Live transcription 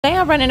Today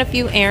I'm running a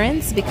few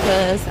errands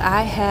because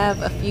I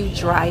have a few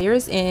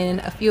dryers in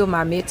a few of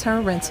my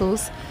midterm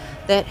rentals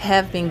that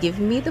have been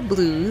giving me the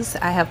blues.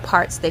 I have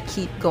parts that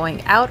keep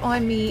going out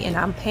on me and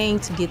I'm paying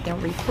to get them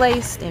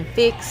replaced and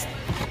fixed.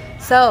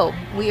 So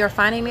we are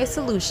finding a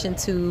solution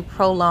to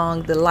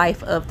prolong the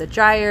life of the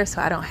dryer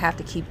so I don't have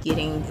to keep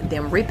getting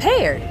them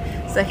repaired.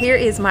 So here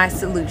is my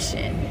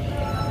solution.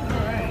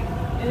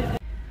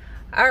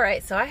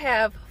 Alright, so I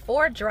have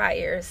 4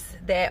 dryers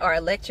that are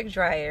electric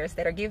dryers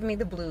that are giving me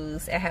the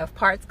blues and have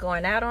parts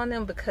going out on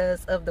them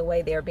because of the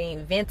way they're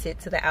being vented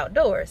to the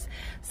outdoors.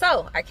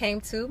 So I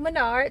came to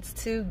Menards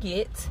to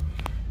get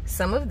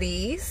some of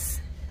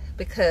these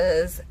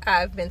because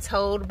I've been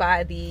told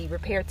by the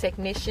repair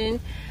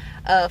technician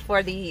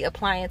for the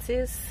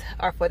appliances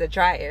or for the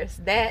dryers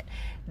that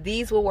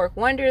these will work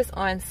wonders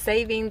on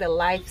saving the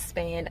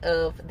lifespan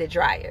of the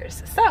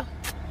dryers. So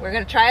we're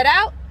gonna try it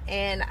out,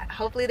 and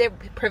hopefully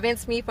that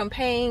prevents me from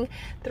paying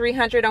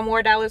 $300 or more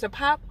a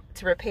pop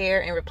to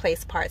repair and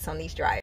replace parts on these dryers.